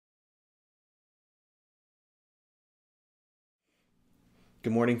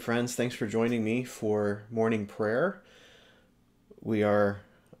Good morning, friends. Thanks for joining me for morning prayer. We are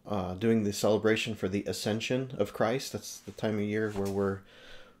doing the celebration for the Ascension of Christ. That's the time of year where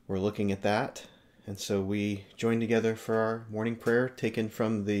we're looking at that. And so we join together for our morning prayer, taken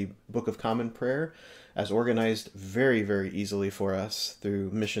from the Book of Common Prayer, as organized very, very easily for us through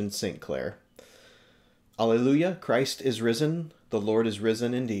Mission St. Clair. Alleluia, Christ is risen, the Lord is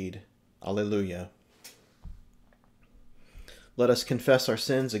risen indeed. Alleluia. Let us confess our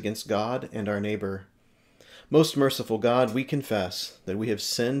sins against God and our neighbor. Most merciful God, we confess that we have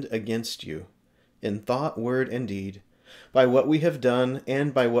sinned against you in thought, word, and deed, by what we have done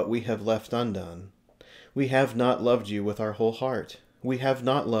and by what we have left undone. We have not loved you with our whole heart. We have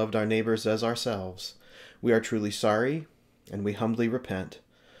not loved our neighbors as ourselves. We are truly sorry, and we humbly repent.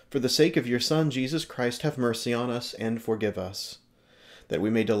 For the sake of your Son, Jesus Christ, have mercy on us and forgive us, that we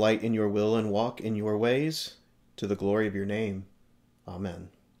may delight in your will and walk in your ways, to the glory of your name. Amen.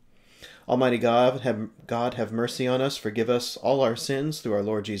 Almighty God, have mercy on us, forgive us all our sins through our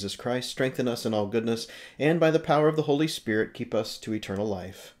Lord Jesus Christ, strengthen us in all goodness, and by the power of the Holy Spirit keep us to eternal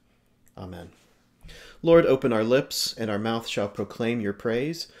life. Amen. Lord, open our lips, and our mouth shall proclaim your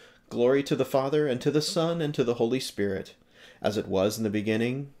praise. Glory to the Father, and to the Son, and to the Holy Spirit, as it was in the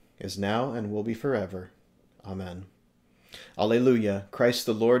beginning, is now, and will be forever. Amen. Alleluia. Christ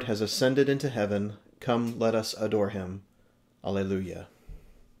the Lord has ascended into heaven. Come, let us adore him. Alleluia.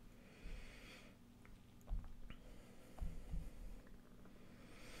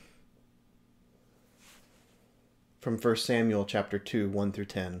 From 1 Samuel chapter 2, 1 through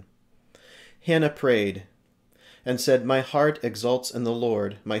 10. Hannah prayed and said, My heart exults in the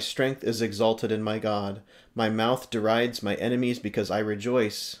Lord. My strength is exalted in my God. My mouth derides my enemies because I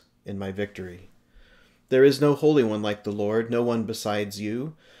rejoice in my victory. There is no holy one like the Lord, no one besides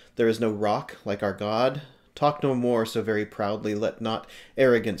you. There is no rock like our God. Talk no more so very proudly. Let not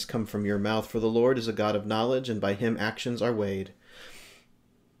arrogance come from your mouth, for the Lord is a God of knowledge, and by him actions are weighed.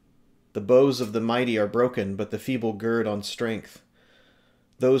 The bows of the mighty are broken, but the feeble gird on strength.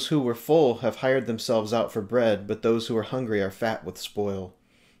 Those who were full have hired themselves out for bread, but those who are hungry are fat with spoil.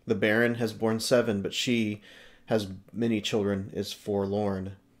 The barren has borne 7, but she has many children, is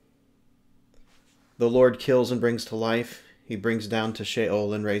forlorn. The Lord kills and brings to life. He brings down to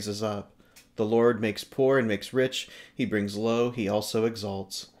Sheol and raises up. The Lord makes poor and makes rich. He brings low. He also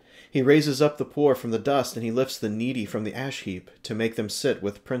exalts. He raises up the poor from the dust, and he lifts the needy from the ash heap, to make them sit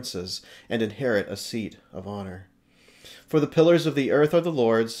with princes and inherit a seat of honor. For the pillars of the earth are the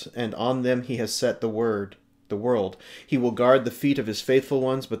Lord's, and on them he has set the world. He will guard the feet of his faithful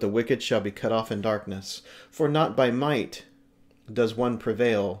ones, but the wicked shall be cut off in darkness. For not by might does one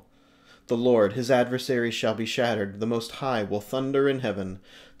prevail. The Lord, his adversaries shall be shattered. The Most High will thunder in heaven.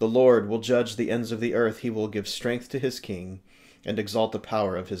 The Lord will judge the ends of the earth. He will give strength to his king and exalt the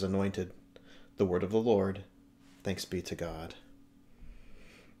power of his anointed. The word of the Lord. Thanks be to God.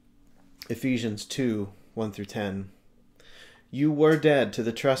 Ephesians 2, 1 through 10. You were dead to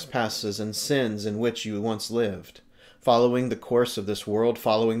the trespasses and sins in which you once lived, following the course of this world,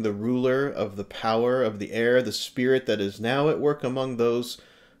 following the ruler of the power of the air, the spirit that is now at work among those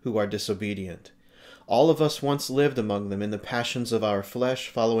who are disobedient. All of us once lived among them in the passions of our flesh,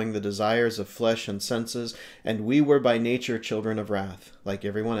 following the desires of flesh and senses, and we were by nature children of wrath, like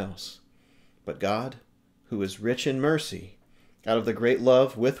everyone else. But God, who is rich in mercy, out of the great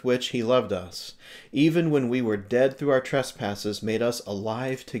love with which he loved us, even when we were dead through our trespasses, made us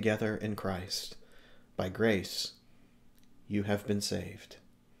alive together in Christ. By grace you have been saved,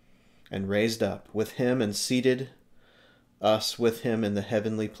 and raised up with him, and seated us with him in the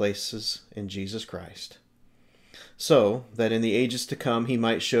heavenly places in Jesus Christ, so that in the ages to come he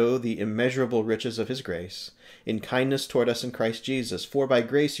might show the immeasurable riches of his grace, in kindness toward us in Christ Jesus. For by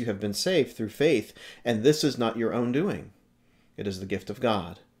grace you have been saved through faith, and this is not your own doing. It is the gift of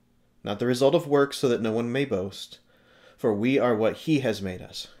God, not the result of works, so that no one may boast. For we are what he has made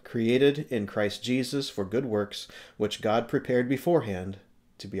us, created in Christ Jesus for good works, which God prepared beforehand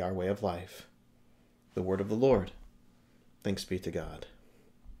to be our way of life. The word of the Lord. Thanks be to God.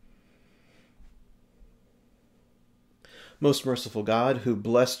 Most merciful God, who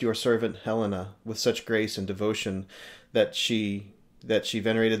blessed your servant Helena with such grace and devotion that she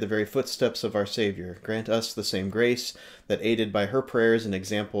venerated the very footsteps of our Savior, grant us the same grace, that aided by her prayers and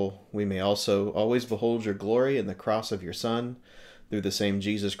example, we may also always behold your glory in the cross of your Son, through the same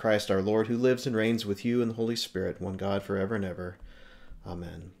Jesus Christ our Lord, who lives and reigns with you in the Holy Spirit, one God, forever and ever.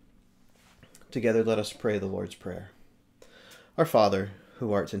 Amen. Together let us pray the Lord's Prayer. Our Father,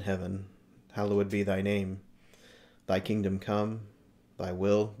 who art in heaven, hallowed be thy name. Thy kingdom come, thy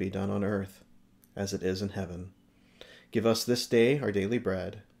will be done on earth, as it is in heaven. Give us this day our daily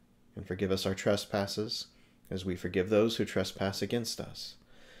bread, and forgive us our trespasses, as we forgive those who trespass against us.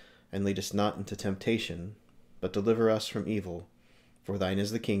 And lead us not into temptation, but deliver us from evil. For thine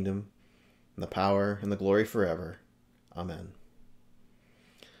is the kingdom, and the power, and the glory forever. Amen.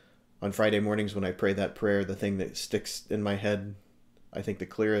 On Friday mornings when I pray that prayer, the thing that sticks in my head, I think the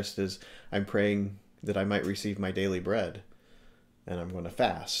clearest, is I'm praying that I might receive my daily bread. And I'm going to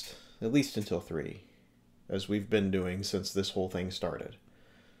fast, at least until 3, as we've been doing since this whole thing started.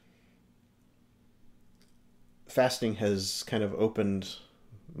 Fasting has kind of opened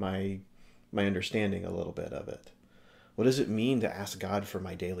my understanding a little bit of it. What does it mean to ask God for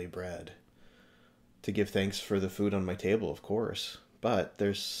my daily bread? To give thanks for the food on my table, of course, but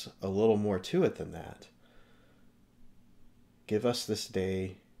there's a little more to it than that. Give us this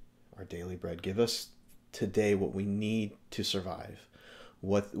day our daily bread. Give us today what we need to survive.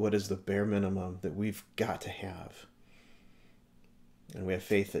 What is the bare minimum that we've got to have? And we have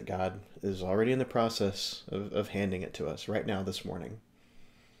faith that God is already in the process of handing it to us right now this morning.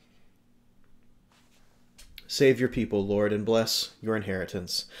 Save your people, Lord, and bless your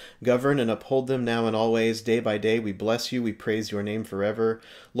inheritance. Govern and uphold them now and always. Day by day we bless you. We praise your name forever.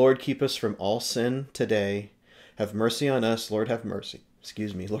 Lord, keep us from all sin today. Have mercy on us. Lord, have mercy.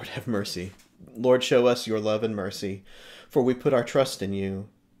 Lord, have mercy. Lord, show us your love and mercy, for we put our trust in you.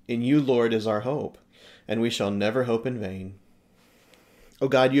 In you, Lord, is our hope, and we shall never hope in vain. O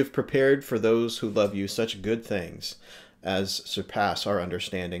God, you have prepared for those who love you such good things as surpass our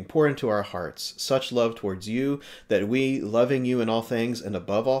understanding. Pour into our hearts such love towards you that we, loving you in all things and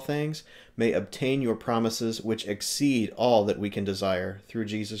above all things, may obtain your promises which exceed all that we can desire through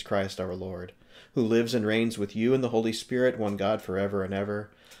Jesus Christ our Lord, who lives and reigns with you in the Holy Spirit, one God, forever and ever.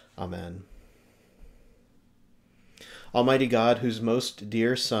 Amen. Almighty God, whose most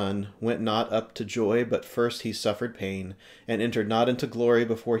dear Son went not up to joy, but first he suffered pain, and entered not into glory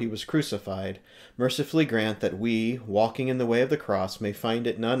before he was crucified, mercifully grant that we, walking in the way of the cross, may find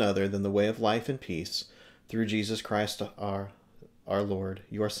it none other than the way of life and peace, through Jesus Christ our Lord,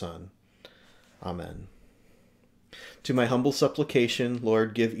 your Son. Amen. To my humble supplication,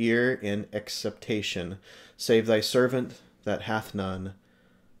 Lord, give ear in acceptation. Save thy servant that hath none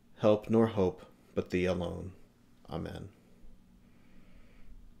help nor hope but thee alone. Amen.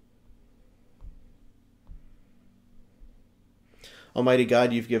 Almighty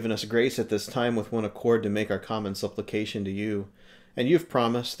God, you've given us grace at this time with one accord to make our common supplication to you. And you've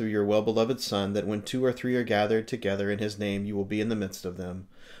promised through your well-beloved Son that when 2 or 3 are gathered together in his name, you will be in the midst of them.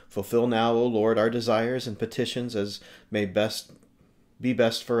 Fulfill now, O Lord, our desires and petitions as may be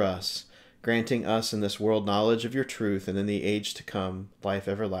best for us, granting us in this world knowledge of your truth, and in the age to come, life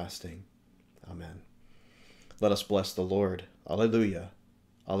everlasting. Amen. Let us bless the Lord. Alleluia.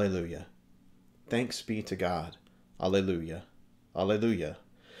 Alleluia. Thanks be to God. Alleluia. Alleluia.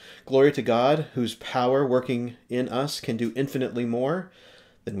 Glory to God, whose power working in us can do infinitely more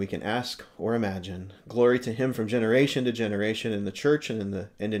than we can ask or imagine. Glory to him from generation to generation in the church and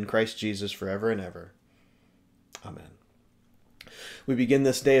in Christ Jesus forever and ever. Amen. We begin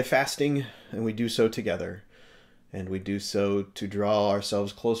this day of fasting, and we do so together. And we do so to draw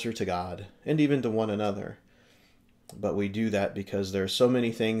ourselves closer to God and even to one another. But we do that because there are so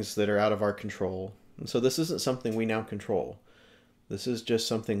many things that are out of our control. And so this isn't something we now control. This is just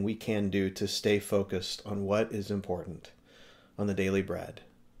something we can do to stay focused on what is important, on the daily bread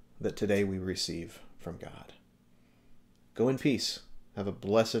that today we receive from God. Go in peace. Have a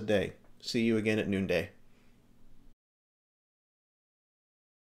blessed day. See you again at noonday.